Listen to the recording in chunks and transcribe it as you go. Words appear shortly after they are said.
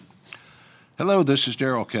Hello, this is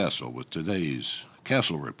Darrell Castle with today's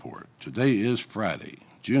Castle Report. Today is Friday,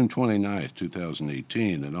 June 29th,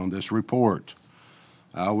 2018, and on this report,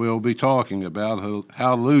 I will be talking about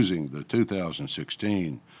how losing the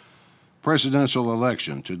 2016 presidential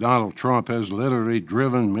election to Donald Trump has literally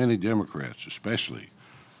driven many Democrats, especially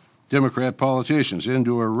Democrat politicians,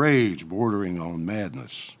 into a rage bordering on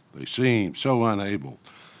madness. They seem so unable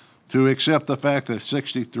to accept the fact that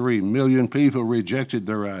 63 million people rejected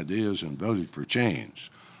their ideas and voted for change,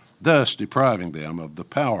 thus depriving them of the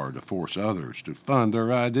power to force others to fund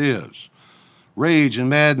their ideas. Rage and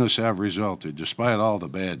madness have resulted, despite all the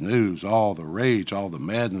bad news, all the rage, all the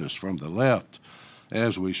madness from the left.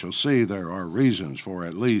 As we shall see, there are reasons for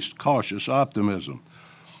at least cautious optimism.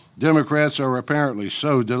 Democrats are apparently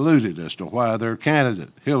so deluded as to why their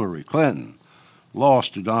candidate, Hillary Clinton,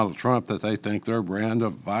 lost to Donald Trump that they think their brand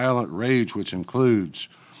of violent rage, which includes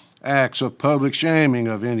acts of public shaming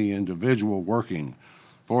of any individual working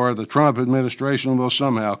for the Trump administration, will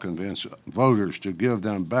somehow convince voters to give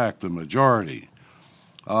them back the majority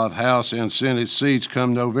of House and Senate seats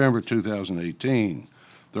come November 2018.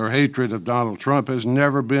 Their hatred of Donald Trump has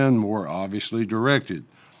never been more obviously directed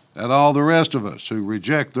at all the rest of us who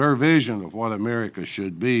reject their vision of what America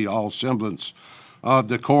should be. All semblance of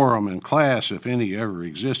decorum and class, if any ever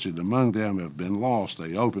existed among them, have been lost.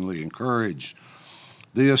 They openly encourage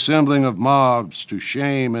the assembling of mobs to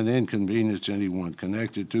shame and inconvenience anyone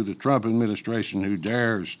connected to the Trump administration who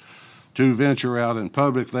dares to venture out in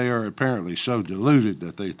public. They are apparently so deluded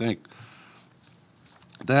that they think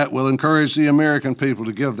that will encourage the American people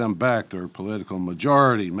to give them back their political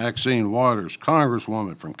majority. Maxine Waters,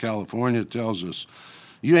 Congresswoman from California, tells us,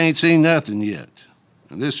 "You ain't seen nothing yet,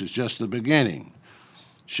 and this is just the beginning."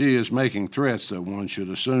 She is making threats that one should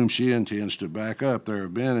assume she intends to back up. There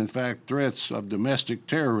have been, in fact, threats of domestic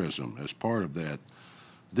terrorism as part of that.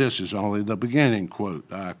 This is only the beginning, quote.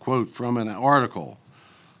 I quote from an article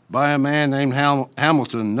by a man named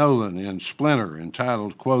Hamilton Nolan in Splinter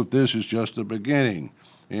entitled, quote, "This is just the beginning."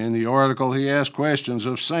 In the article, he asked questions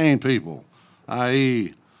of sane people,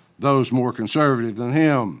 i.e., those more conservative than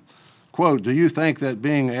him. Quote, "Do you think that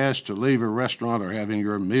being asked to leave a restaurant or having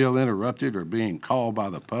your meal interrupted or being called by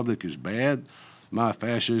the public is bad? My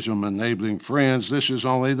fascism-enabling friends, this is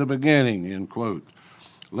only the beginning," end quote.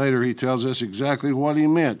 Later, he tells us exactly what he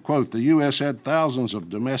meant. Quote, "The U.S. had thousands of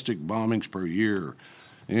domestic bombings per year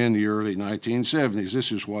in the early 1970s.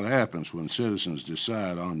 This is what happens when citizens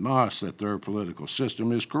decide en masse that their political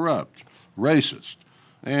system is corrupt, racist,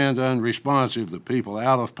 and unresponsive. The people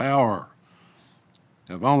out of power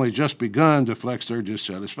have only just begun to flex their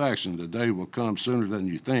dissatisfaction. The day will come sooner than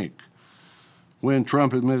you think when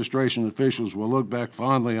Trump administration officials will look back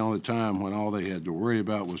fondly on the time when all they had to worry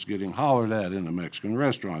about was getting hollered at in a Mexican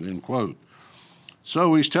restaurant," end quote.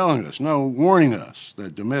 So he's telling us, no, warning us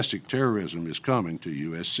that domestic terrorism is coming to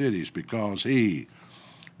U.S. cities because he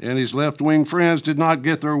and his left-wing friends did not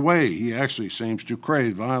get their way. He actually seems to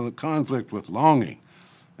crave violent conflict with longing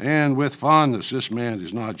and with fondness. This man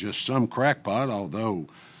is not just some crackpot, although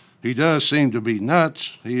he does seem to be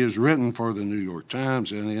nuts. He has written for the New York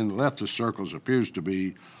Times and in leftist circles appears to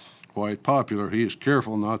be quite popular. He is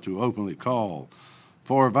careful not to openly call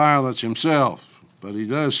for violence himself, but he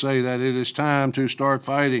does say that it is time to start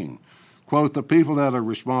fighting. Quote, "The people that are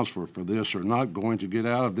responsible for this are not going to get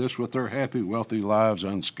out of this with their happy, wealthy lives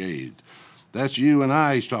unscathed." That's you and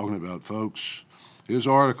I he's talking about, folks. His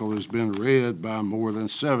article has been read by more than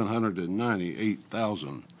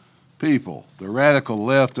 798,000 people. The radical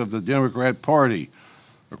left of the Democrat Party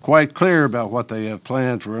are quite clear about what they have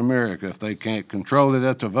planned for America. If they can't control it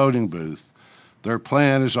at the voting booth, their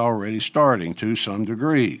plan is already starting to some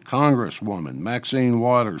degree. Congresswoman Maxine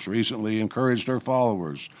Waters recently encouraged her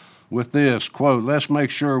followers with this, quote, "Let's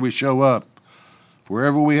make sure we show up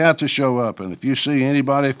wherever we have to show up. And if you see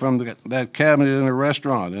anybody from that cabinet in a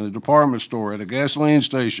restaurant, in a department store, at a gasoline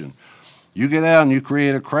station, you get out and you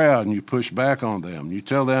create a crowd and you push back on them. You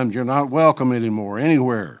tell them you're not welcome anymore,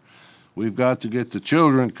 anywhere. We've got to get the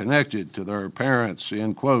children connected to their parents,"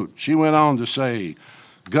 end quote. She went on to say,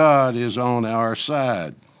 "God is on our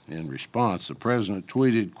side." In response, the president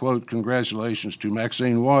tweeted, quote, "Congratulations to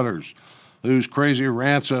Maxine Waters, whose crazy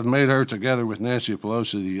rants have made her, together with Nancy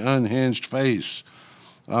Pelosi, the unhinged face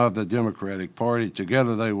of the Democratic Party.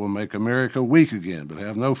 Together they will make America weak again. But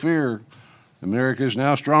have no fear. America is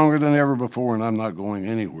now stronger than ever before, and I'm not going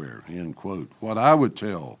anywhere," end quote. What I would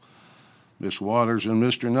tell Miss Waters and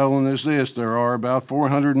Mr. Nolan is this: there are about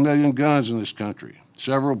 400 million guns in this country,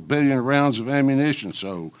 several billion rounds of ammunition.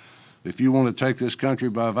 So if you want to take this country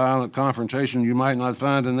by violent confrontation, you might not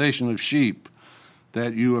find a nation of sheep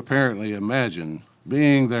that you apparently imagine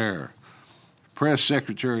being there. Press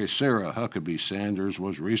Secretary Sarah Huckabee Sanders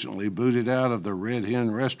was recently booted out of the Red Hen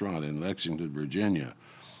restaurant in Lexington, Virginia,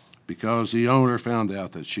 because the owner found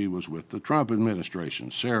out that she was with the Trump administration.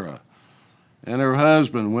 Sarah and her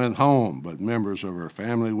husband went home, but members of her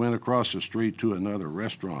family went across the street to another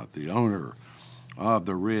restaurant. The owner of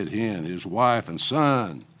the Red Hen, his wife and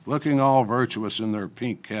son, looking all virtuous in their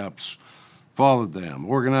pink caps, followed them,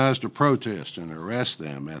 organized a protest, and arrested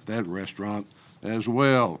them at that restaurant as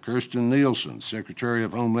well. Kirstjen Nielsen, Secretary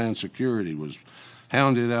of Homeland Security, was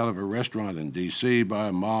hounded out of a restaurant in D.C. by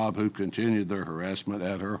a mob who continued their harassment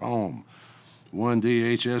at her home. One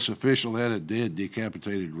DHS official had a dead,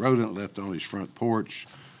 decapitated rodent left on his front porch,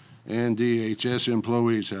 and DHS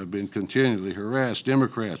employees have been continually harassed.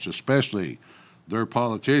 Democrats, especially their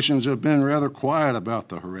politicians, have been rather quiet about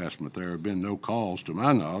the harassment. There have been no calls, to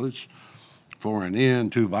my knowledge, for an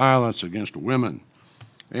end to violence against women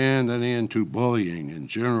and an end to bullying in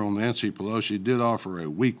general. Nancy Pelosi did offer a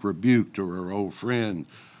weak rebuke to her old friend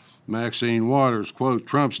Maxine Waters. Quote,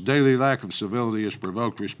 Trump's daily lack of civility has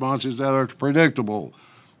provoked responses that are predictable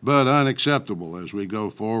but unacceptable. As we go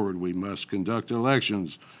forward, we must conduct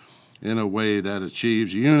elections in a way that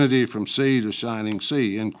achieves unity from sea to shining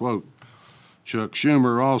sea, end quote. Chuck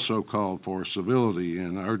Schumer also called for civility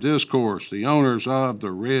in our discourse. The owners of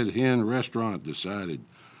the Red Hen restaurant decided,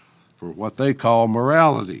 for what they call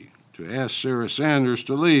morality, to ask Sarah Sanders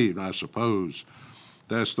to leave. I suppose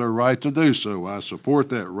that's their right to do so. I support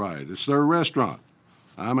that right. It's their restaurant.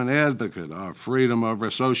 I'm an advocate of freedom of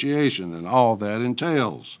association and all that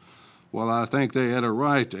entails. Well, I think they had a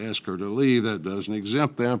right to ask her to leave. That doesn't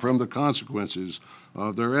exempt them from the consequences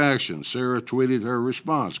of their actions. Sarah tweeted her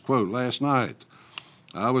response, quote, last night,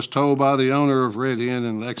 I was told by the owner of Red Hen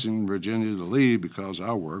in Lexington, Virginia to leave because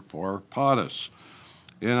I work for POTUS.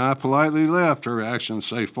 And I politely left. Her actions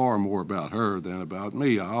say far more about her than about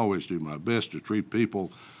me. I always do my best to treat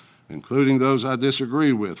people, including those I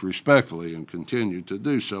disagree with, respectfully, and continue to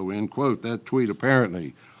do so, end quote. That tweet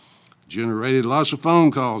apparently generated lots of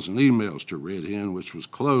phone calls and emails to Red Hen, which was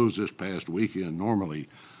closed this past weekend, normally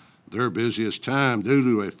their busiest time, due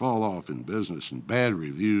to a fall-off in business and bad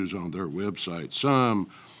reviews on their website. Some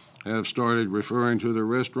have started referring to the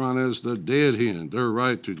restaurant as the Dead Hen. Their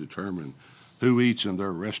right to determine who eats in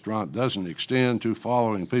their restaurant doesn't extend to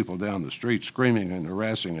following people down the street, screaming and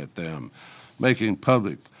harassing at them, making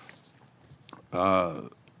public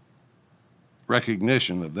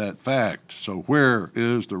recognition of that fact. So where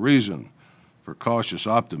is the reason for cautious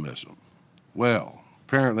optimism? Well,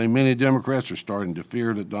 apparently many Democrats are starting to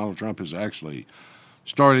fear that Donald Trump is actually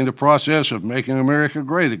starting the process of making America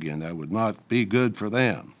great again. That would not be good for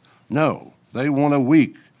them. No, they want a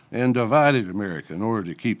weak and divided America in order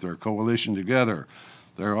to keep their coalition together.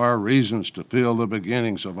 There are reasons to feel the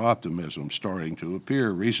beginnings of optimism starting to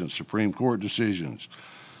appear. Recent Supreme Court decisions,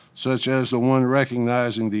 such as the one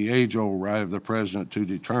recognizing the age-old right of the president to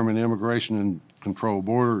determine immigration and control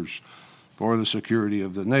borders for the security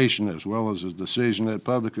of the nation, as well as a decision that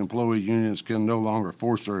public employee unions can no longer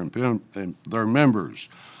force their members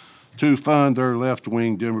to fund their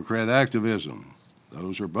left-wing Democrat activism.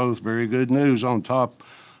 Those are both very good news. On top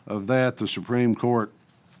of that, the Supreme Court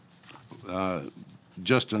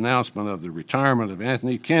just announcement of the retirement of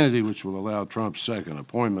Anthony Kennedy, which will allow Trump's second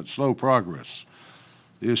appointment. Slow progress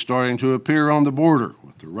is starting to appear on the border,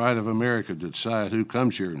 with the right of America to decide who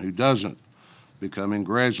comes here and who doesn't becoming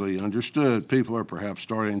gradually understood. People are perhaps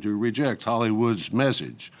starting to reject Hollywood's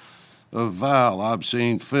message of vile,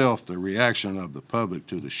 obscene filth. The reaction of the public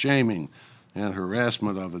to the shaming and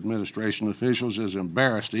harassment of administration officials has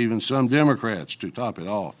embarrassed even some Democrats. To top it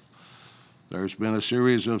off, there's been a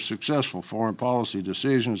series of successful foreign policy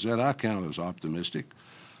decisions that I count as optimistic.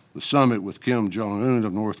 The summit with Kim Jong-un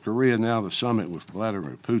of North Korea, now the summit with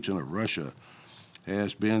Vladimir Putin of Russia,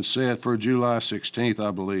 has been set for July 16th,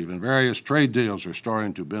 I believe, and various trade deals are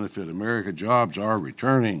starting to benefit America. Jobs are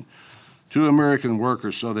returning to American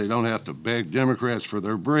workers so they don't have to beg Democrats for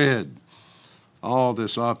their bread. All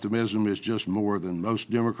this optimism is just more than most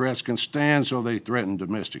Democrats can stand, so they threaten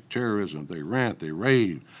domestic terrorism. They rant, they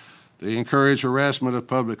rave, they encourage harassment of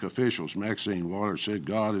public officials. Maxine Waters said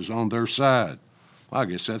God is on their side. I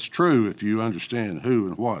guess that's true if you understand who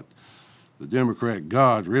and what the Democrat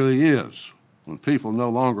God really is. When people no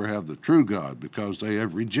longer have the true God because they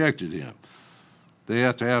have rejected him, they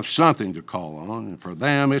have to have something to call on, and for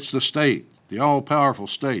them it's the state, the all-powerful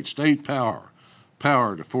state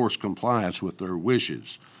power to force compliance with their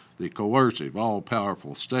wishes. The coercive,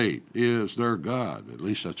 all-powerful state is their God. At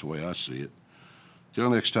least that's the way I see it.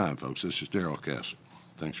 Till next time, folks, this is Darrell Castle.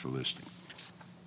 Thanks for listening.